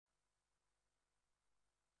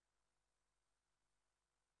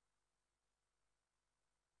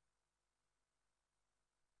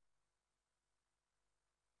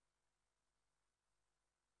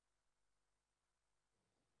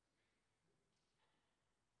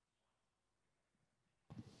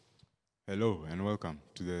Hello and welcome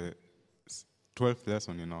to the 12th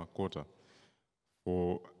lesson in our quarter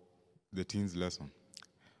for the teens lesson.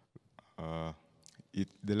 The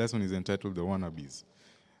lesson is entitled The Wannabes.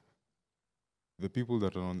 The people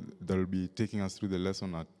that will be taking us through the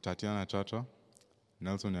lesson are Tatiana Chata,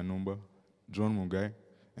 Nelson Yanumba, John Mugai,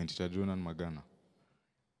 and Tita Jonan Magana.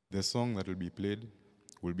 The song that will be played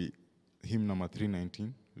will be hymn number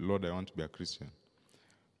 319, Lord, I Want to Be a Christian.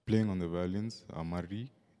 Playing on the violins are Marie,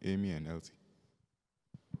 Amy, and Elsie.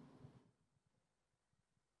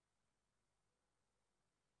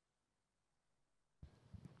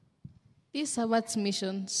 This Sabbath's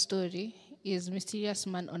mission story is Mysterious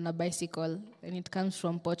Man on a Bicycle, and it comes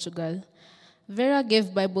from Portugal. Vera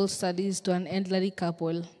gave Bible studies to an elderly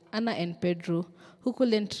couple, Anna and Pedro, who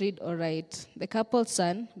couldn't read or write. The couple's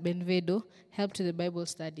son, Benvedo, helped with the Bible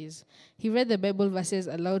studies. He read the Bible verses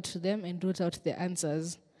aloud to them and wrote out the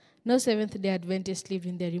answers. No Seventh-day Adventists lived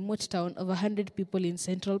in the remote town of 100 people in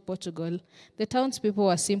central Portugal. The townspeople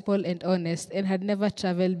were simple and honest and had never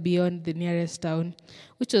traveled beyond the nearest town,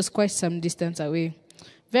 which was quite some distance away.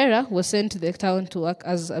 Vera was sent to the town to work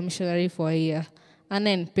as a missionary for a year.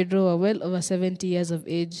 Anna and Pedro were well over 70 years of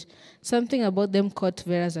age. Something about them caught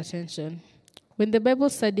Vera's attention. When the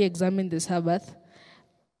Bible study examined the Sabbath,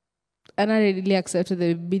 Anna readily accepted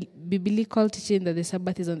the biblical teaching that the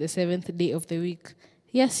Sabbath is on the seventh day of the week.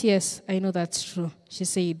 Yes, I know that's true, she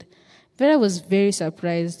said. Vera was very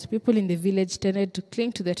surprised. People in the village tended to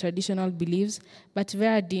cling to their traditional beliefs, but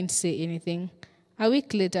Vera didn't say anything. A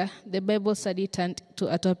week later, the Bible study turned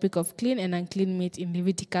to a topic of clean and unclean meat in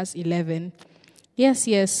Leviticus 11.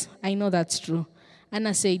 Yes, I know that's true,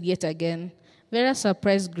 Anna said yet again. Vera's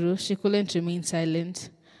surprise grew. She couldn't remain silent.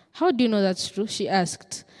 How do you know that's true? She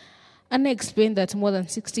asked. Anna explained that more than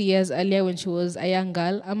 60 years earlier, when she was a young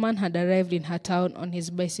girl, a man had arrived in her town on his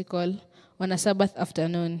bicycle on a Sabbath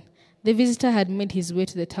afternoon. The visitor had made his way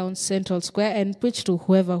to the town's central square and preached to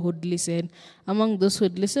whoever would listen. Among those who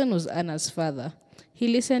would listen was Anna's father. He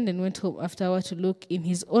listened and went home afterward to look in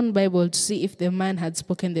his own Bible to see if the man had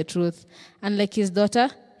spoken the truth. Unlike his daughter,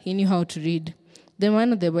 he knew how to read. The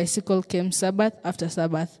man on the bicycle came Sabbath after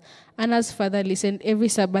Sabbath. Anna's father listened every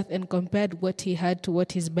Sabbath and compared what he heard to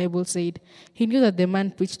what his Bible said. He knew that the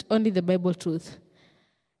man preached only the Bible truth.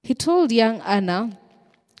 He told young Anna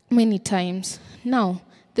many times, "Now,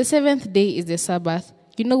 the seventh day is the Sabbath.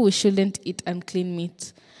 You know we shouldn't eat unclean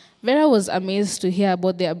meat." Vera was amazed to hear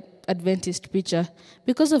about the Adventist preacher.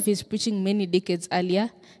 Because of his preaching many decades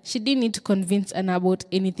earlier, she didn't need to convince Anna about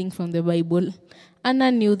anything from the Bible.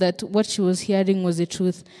 Anna knew that what she was hearing was the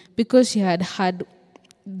truth because she had heard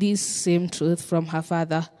this same truth from her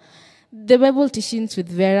father. The Bible teachings with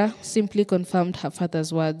Vera simply confirmed her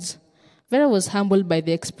father's words. Vera was humbled by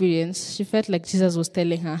the experience. She felt like Jesus was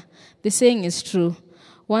telling her, the saying is true.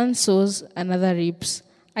 One sows, another reaps.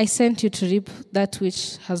 I sent you to reap that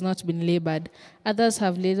which has not been labored. Others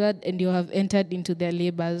have labored, and you have entered into their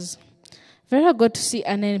labors. Vera got to see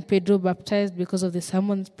Anna and Pedro baptized because of the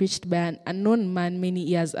sermon preached by an unknown man many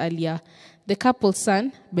years earlier. The couple's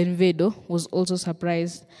son, Benvedo, was also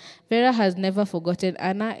surprised. Vera has never forgotten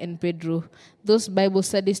Anna and Pedro. Those Bible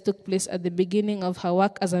studies took place at the beginning of her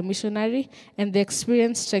work as a missionary, and the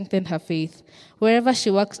experience strengthened her faith. Wherever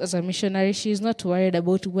she works as a missionary, she is not worried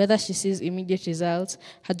about whether she sees immediate results.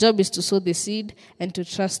 Her job is to sow the seed and to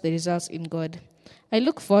trust the results in God. I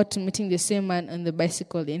look forward to meeting the same man on the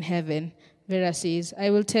bicycle in heaven. Vera says, I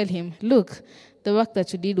will tell him, look, the work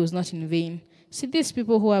that you did was not in vain. See these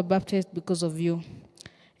people who are baptized because of you.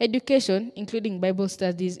 Education, including Bible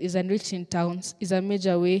studies, is enriched in towns, is a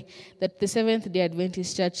major way that the Seventh-day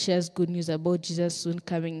Adventist Church shares good news about Jesus soon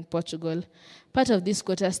coming in Portugal. Part of this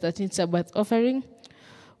quarter's 13th Sabbath offering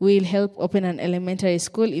will help open an elementary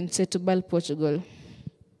school in Setúbal, Portugal.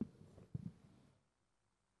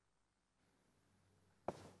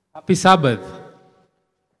 Happy Sabbath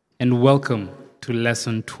and welcome to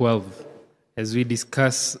Lesson 12 as we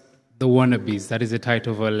discuss the wannabes. That is the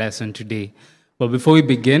title of our lesson today. But before we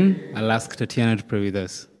begin, I'll ask Tatiana to pray with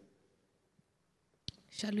us.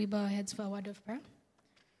 Shall we bow our heads for a word of prayer?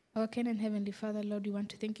 Our kind and heavenly Father, Lord, we want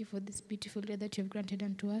to thank you for this beautiful day that you have granted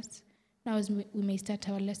unto us. Now as we may start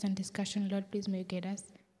our lesson discussion, Lord, please may you guide us.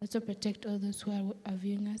 Also protect all those who are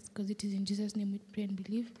viewing us, because it is in Jesus' name we pray and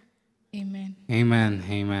believe. Amen.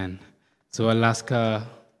 Amen. So I'll ask the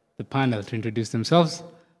panel to introduce themselves,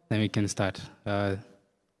 then we can start.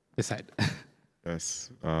 This side.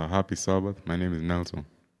 Yes, happy Sabbath. My name is Nelson.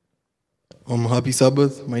 Happy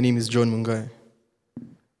Sabbath. My name is John Mungai.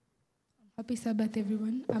 Happy Sabbath,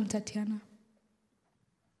 everyone. I'm Tatiana.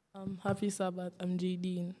 Happy Sabbath. I'm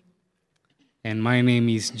Jadine. And my name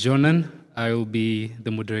is Jonan. I will be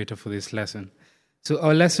the moderator for this lesson. So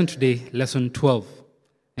our lesson today, lesson 12,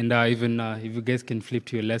 and even if you guys can flip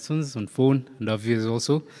to your lessons on phone and our viewers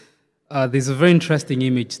also, there's a very interesting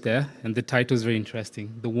image there, and the title is very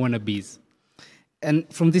interesting, the wannabes.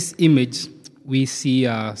 And from this image, we see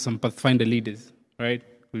some Pathfinder leaders, right?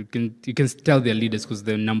 You can tell they're leaders because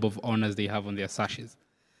the number of honors they have on their sashes.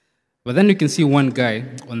 But then you can see one guy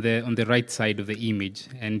on the right side of the image,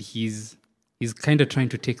 and he's kind of trying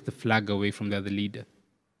to take the flag away from the other leader.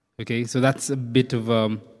 Okay, so that's a bit of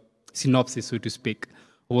a synopsis, so to speak,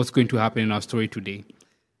 of what's going to happen in our story today.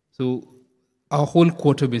 So our whole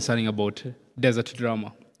quarter has been studying about desert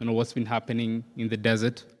drama, what's been happening in the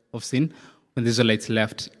desert of sin when the Israelites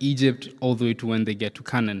left Egypt all the way to when they get to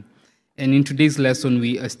Canaan. And in today's lesson,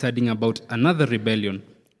 we are studying about another rebellion.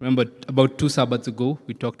 Remember, about 2 Sabbaths ago,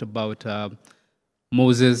 we talked about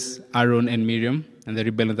Moses, Aaron, and Miriam, and the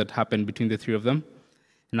rebellion that happened between the three of them.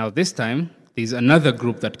 Now, this time, there's another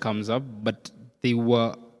group that comes up, but they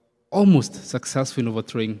were almost successful in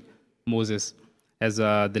overthrowing Moses as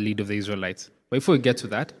the leader of the Israelites. But before we get to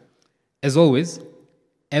that, as always,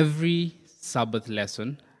 every Sabbath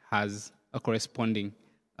lesson has a corresponding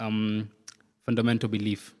fundamental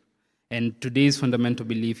belief. And today's fundamental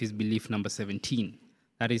belief is belief number 17.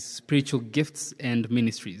 That is spiritual gifts and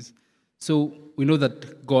ministries. So we know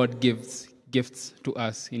that God gives gifts to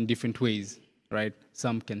us in different ways, right?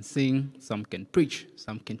 Some can sing, some can preach,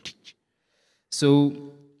 some can teach.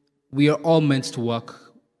 So we are all meant to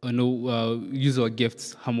work, use our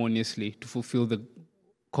gifts harmoniously to fulfill the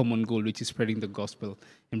common goal, which is spreading the gospel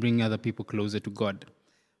and bringing other people closer to God.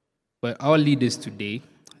 But our leaders today,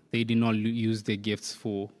 they did not use their gifts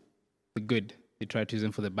for the good. They tried to use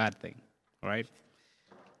them for the bad thing, all right?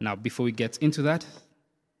 Now, before we get into that,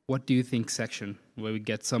 what do you think section, where we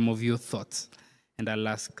get some of your thoughts? And I'll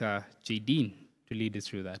ask Jadine to lead us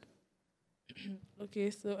through that. Okay,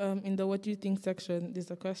 so in the what do you think section, there's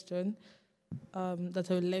a question that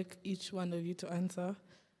I would like each one of you to answer.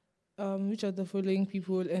 Which of the following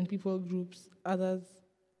people and people groups others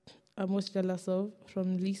are most jealous of,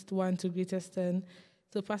 from least 1 to greatest 10?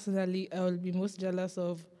 So personally, I will be most jealous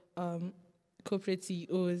of corporate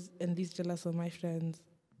CEOs and least jealous of my friends.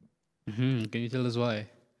 Can you tell us why?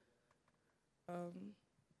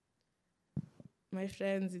 My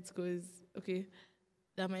friends, it's because, okay,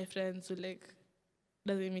 they're my friends, so like,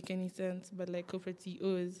 doesn't make any sense, but like corporate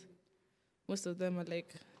CEOs, most of them are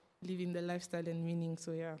like living the lifestyle and meaning,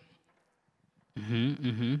 so yeah.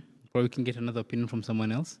 Or we can get another opinion from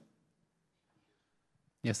someone else.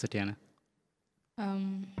 Yes, Tatiana.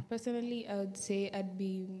 Personally, I would say I'd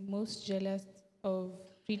be most jealous of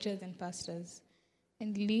preachers and pastors,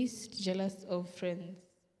 and least jealous of friends.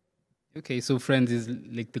 Okay, so friends is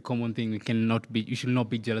like the common thing. You should not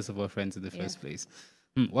be jealous of our friends in the first place.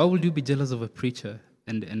 Why would you be jealous of a preacher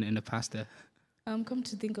and a pastor? Come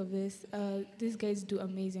to think of this, these guys do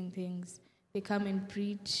amazing things. They come and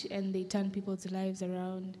preach, and they turn people's lives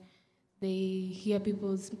around. They hear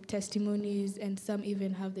people's testimonies, and some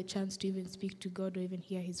even have the chance to even speak to God or even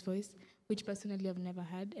hear His voice, which personally I've never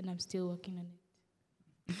had, and I'm still working on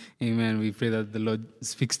it. Amen. We pray that the Lord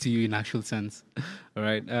speaks to you in actual sense. All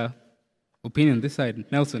right. Opinion this side,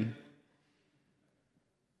 Nelson.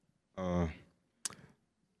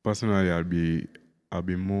 Personally, I'll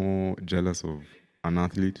be more jealous of an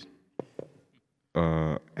athlete,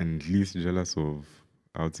 and least jealous of,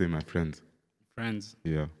 I would say, my friends. Friends.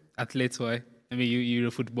 Yeah. Athletes, why? I mean, you're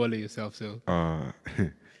a footballer yourself, so.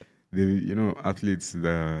 Athletes,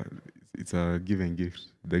 it's a given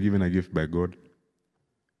gift. They're given a gift by God,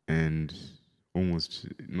 and almost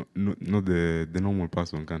not the normal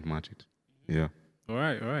person can't match it. Yeah. All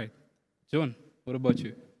right. John, what about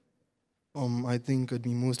you? I think I'd be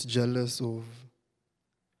most jealous of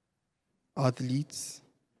athletes,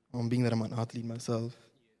 being that I'm an athlete myself,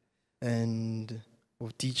 and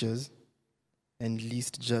of teachers, and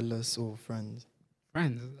least jealous of friends.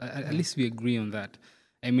 Friends, at least we agree on that.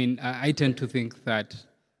 I mean, I tend to think that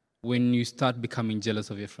when you start becoming jealous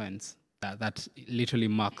of your friends, that literally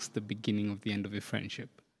marks the beginning of the end of your friendship.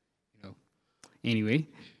 Anyway,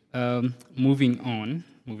 moving on.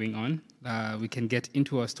 We can get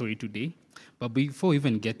into our story today. But before we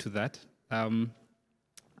even get to that,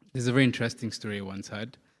 there's a very interesting story I once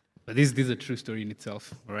heard. But this is a true story in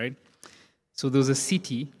itself, all right? So there was a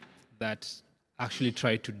city that actually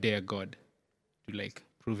tried to dare God to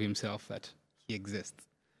prove himself that he exists.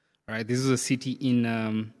 All right, this is a city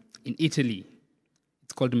in Italy.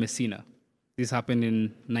 It's called Messina. This happened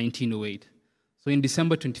in 1908. So in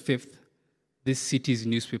December 25th, this city's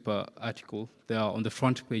newspaper article, they are on the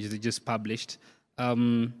front page, they just published,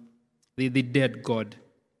 they dared God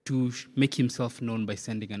to make himself known by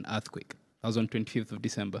sending an earthquake. That was on 25th of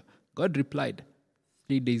December. God replied.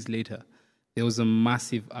 3 days later, there was a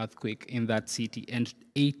massive earthquake in that city, and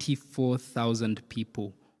 84,000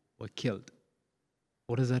 people were killed.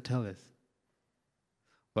 What does that tell us?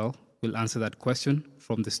 Well, we'll answer that question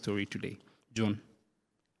from the story today. John,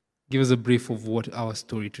 give us a brief of what our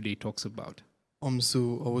story today talks about.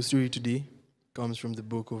 So our story today comes from the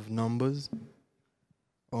book of Numbers,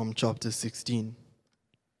 chapter 16.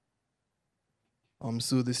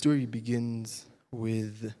 So the story begins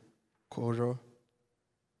with Korah,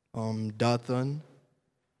 Dathan,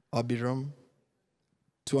 Abiram,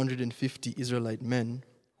 250 Israelite men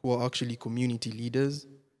who are actually community leaders,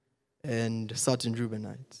 and certain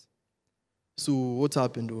Reubenites. So what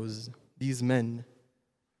happened was these men,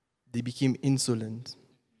 they became insolent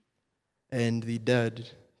and they dared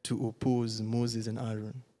to oppose Moses and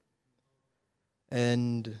Aaron.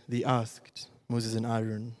 And they asked Moses and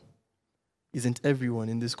Aaron, isn't everyone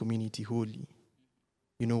in this community holy?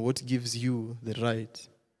 You know, what gives you the right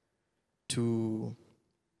to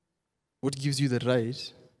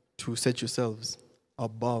set yourselves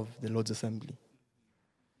above the Lord's assembly?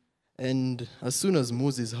 And as soon as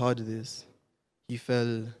Moses heard this, he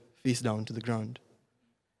fell face down to the ground.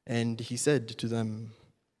 And he said to them,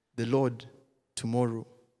 the Lord tomorrow,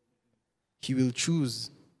 he will choose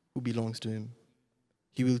who belongs to him.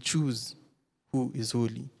 He will choose who is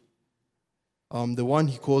holy. The one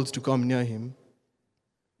he calls to come near him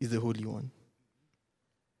is the Holy One.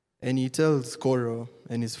 And he tells Korah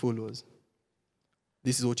and his followers,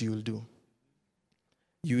 this is what you will do.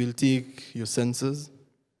 You will take your censers,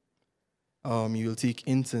 you will take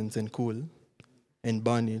incense and coal and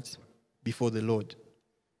burn it before the Lord.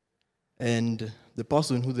 And the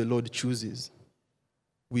person who the Lord chooses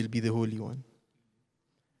will be the Holy One.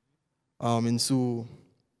 And so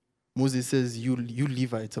Moses says, you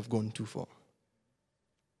Levites have gone too far.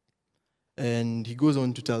 And he goes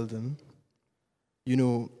on to tell them, you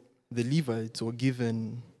know, the Levites were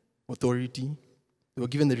given authority, they were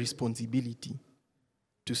given the responsibility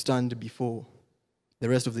to stand before the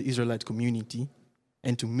rest of the Israelite community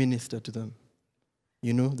and to minister to them.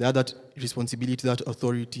 You know, they had that responsibility, that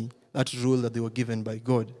authority, that role that they were given by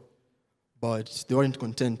God. But they weren't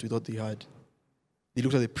content with what they had. They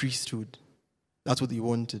looked at the priesthood. That's what they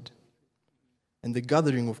wanted. And the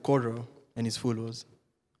gathering of Korah and his followers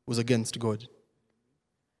was against God.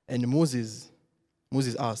 And Moses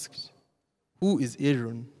asked, who is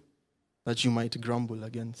Aaron that you might grumble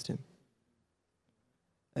against him?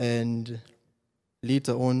 And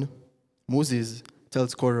later on, Moses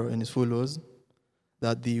tells Korah and his followers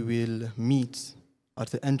that they will meet at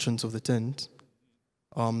the entrance of the tent,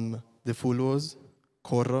 the followers,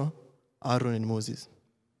 Korah, Aaron, and Moses.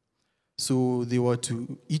 So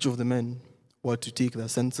each of the men were to take their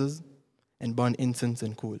censers and burn incense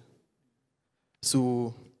and coal.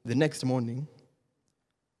 So the next morning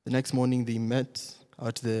they met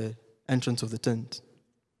at the entrance of the tent.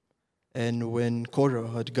 And when Korah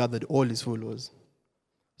had gathered all his followers,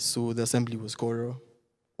 so the assembly was Korah,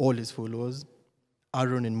 all his followers,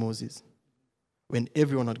 Aaron and Moses. When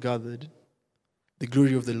everyone had gathered, the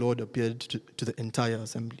glory of the Lord appeared to the entire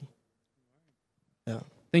assembly. Yeah.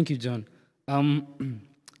 Thank you, John.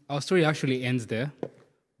 Our story actually ends there,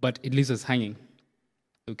 but it leaves us hanging.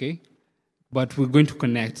 Okay? But we're going to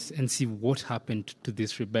connect and see what happened to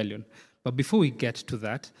this rebellion. But before we get to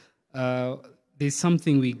that, there's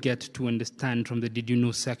something we get to understand from the Did You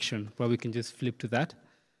Know section. Well, we can just flip to that,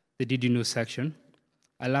 the Did You Know section.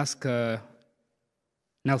 I'll ask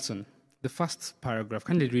Nelson, the first paragraph,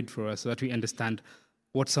 kindly read for us so that we understand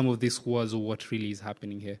what some of this was or what really is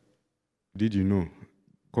happening here. Did you know?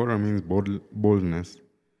 Korah means boldness.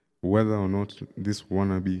 Whether or not this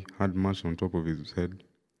wannabe had much on top of his head,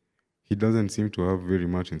 he doesn't seem to have very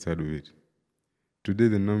much inside of it. Today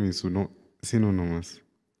the name is synonymous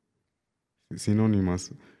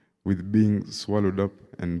with being swallowed up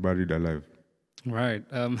and buried alive. Right.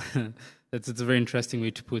 That's a very interesting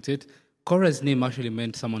way to put it. Korah's name actually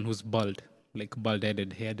meant someone who's bald, like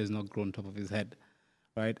bald-headed. Hair does not grow on top of his head.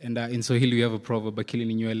 Right? And in Swahili we have a proverb, akili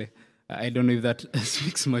ni nywele. I don't know if that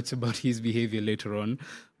speaks much about his behavior later on.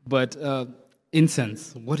 But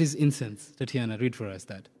incense, what is incense? Tatiana, read for us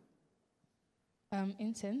that.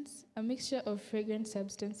 Incense, a mixture of fragrant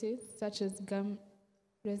substances such as gum,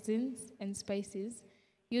 resins, and spices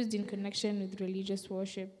used in connection with religious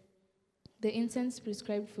worship. The incense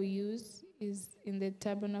prescribed for use is in the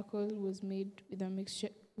tabernacle was made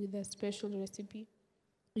with a special recipe.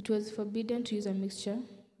 It was forbidden to use a mixture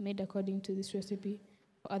made according to this recipe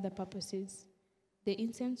for other purposes. The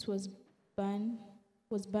incense was burned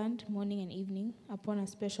was burned morning and evening upon a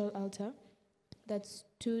special altar that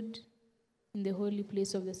stood in the holy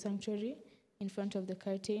place of the sanctuary in front of the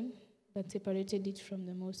curtain that separated it from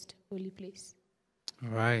the most holy place. All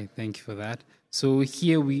right, thank you for that. So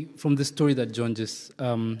here from the story that John just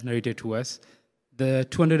narrated to us, the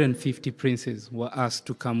 250 princes were asked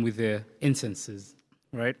to come with their incenses,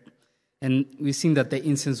 right? And we've seen that the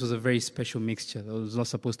incense was a very special mixture that was not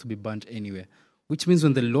supposed to be burnt anywhere, which means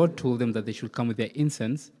when the Lord told them that they should come with their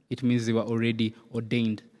incense, it means they were already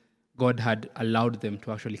ordained. God had allowed them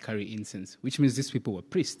to actually carry incense, which means these people were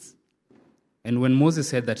priests. And when Moses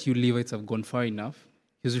said that you Levites have gone far enough,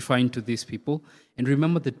 he was referring to these people. And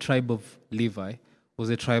remember, the tribe of Levi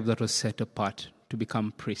was a tribe that was set apart to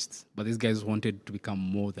become priests. But these guys wanted to become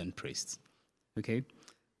more than priests. Okay?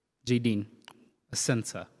 Jadine, a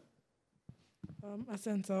censer. A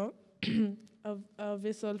censer, a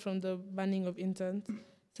vessel from the burning of incense.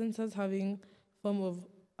 Censers having form of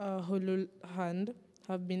a hollow hand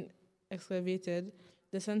have been excavated.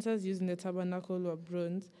 The censers used in the tabernacle were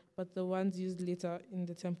bronze, but the ones used later in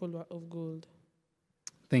the temple were of gold.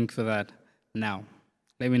 Thank you for that. Now,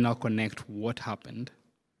 let me now connect what happened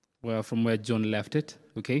from where John left it,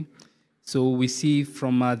 okay? So we see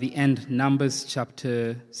from the end, Numbers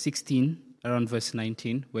chapter 16, around verse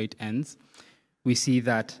 19, where it ends, we see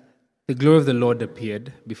that the glory of the Lord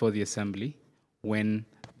appeared before the assembly when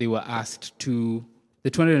they were asked the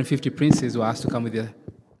 250 princes were asked to come with their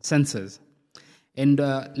censers. And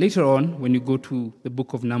later on, when you go to the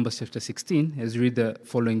book of Numbers chapter 16, as you read the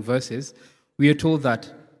following verses, we are told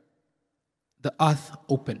that the earth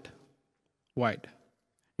opened wide.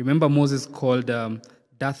 Remember, Moses called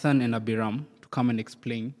Dathan and Abiram to come and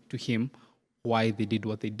explain to him why they did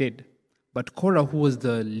what they did. But Korah, who was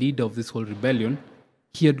the leader of this whole rebellion,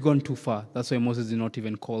 he had gone too far. That's why Moses did not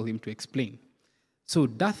even call him to explain. So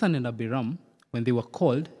Dathan and Abiram, when they were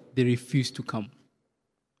called, they refused to come.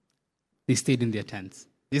 They stayed in their tents.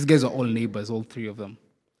 These guys are all neighbors, all three of them.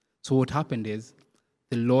 So what happened is,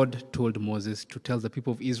 the Lord told Moses to tell the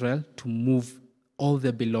people of Israel to move all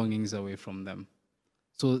their belongings away from them.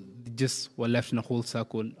 So they just were left in a whole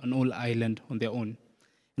circle, an whole island on their own.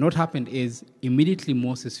 And what happened is, immediately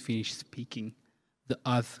Moses finished speaking, the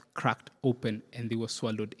earth cracked open and they were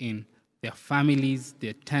swallowed in. Their families,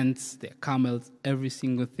 their tents, their camels, every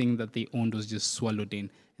single thing that they owned was just swallowed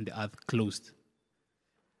in, and the earth closed.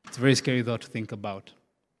 It's a very scary thought to think about.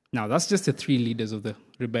 Now, that's just the three leaders of the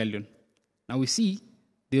rebellion. Now we see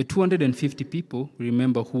there are 250 people,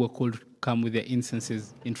 remember, who were called to come with their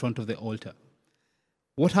incenses in front of the altar.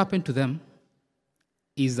 What happened to them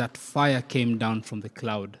is that fire came down from the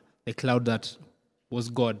cloud that was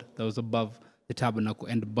God, that was above the tabernacle,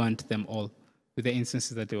 and burnt them all with the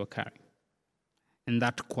incenses that they were carrying. And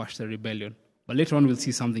that quashed the rebellion. But later on, we'll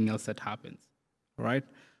see something else that happens. All right?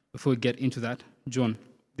 Before we get into that, John,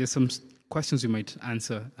 there's some questions you might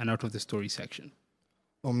answer and out of the story section.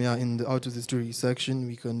 In the out of the story section,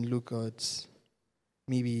 we can look at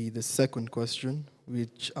maybe the second question,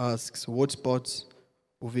 which asks what part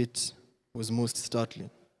of it was most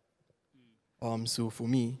startling. So for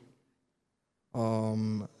me,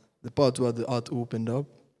 the part where the earth opened up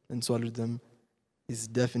and swallowed them is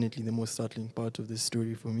definitely the most startling part of the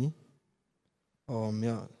story for me.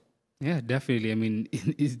 Yeah, definitely. I mean,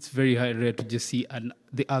 it's very rare to just see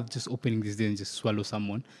the earth just opening this day and just swallow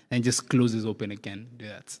someone and just closes open again.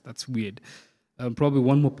 That's weird. Probably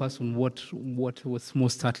one more person. What was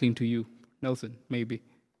most startling to you, Nelson? Maybe.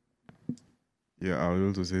 Yeah, I would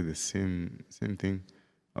also say the same thing,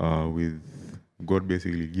 with God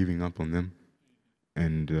basically giving up on them,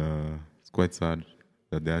 and it's quite sad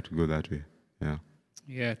that they had to go that way. Yeah.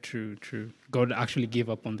 Yeah, true. God actually gave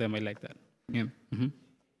up on them. I like that. Yeah. Mm-hmm.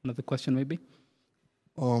 Another question, maybe?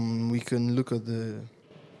 We can look at the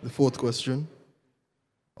fourth question.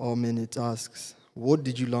 And it asks, what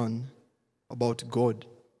did you learn about God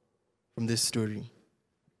from this story?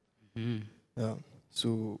 Mm-hmm. Yeah.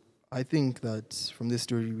 So I think that from this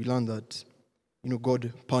story we learn that,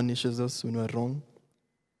 God punishes us when we're wrong.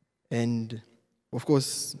 And of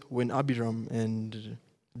course, when Abiram and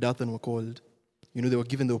Dathan were called, they were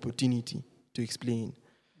given the opportunity to explain.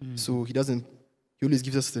 Mm-hmm. So he always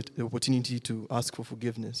gives us the opportunity to ask for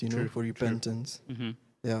forgiveness, for repentance. Mm-hmm.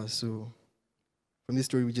 Yeah, so from this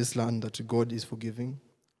story we just learned that God is forgiving.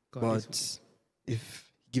 But if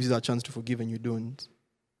he gives you that chance to forgive and you don't,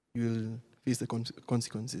 you'll face the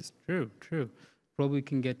consequences. True. Probably we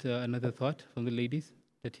can get another thought from the ladies,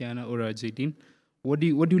 Tatiana or Jadine. What do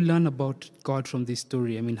you learn about God from this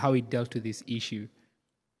story? I mean, how he dealt with this issue.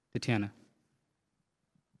 Tatiana.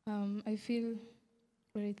 I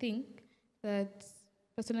think that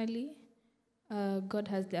personally, God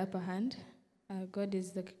has the upper hand. God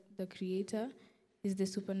is the creator, is the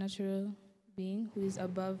supernatural being who is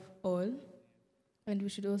above all, and we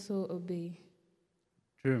should also obey.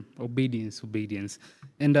 Sure, obedience.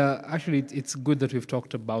 And actually, it's good that we've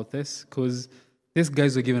talked about this because these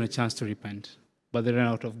guys were given a chance to repent, but they ran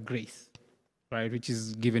out of grace, right, which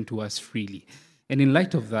is given to us freely. And in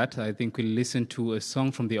light of that, I think we'll listen to a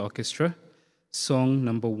song from the orchestra, song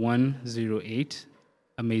number 108,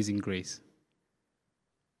 Amazing Grace.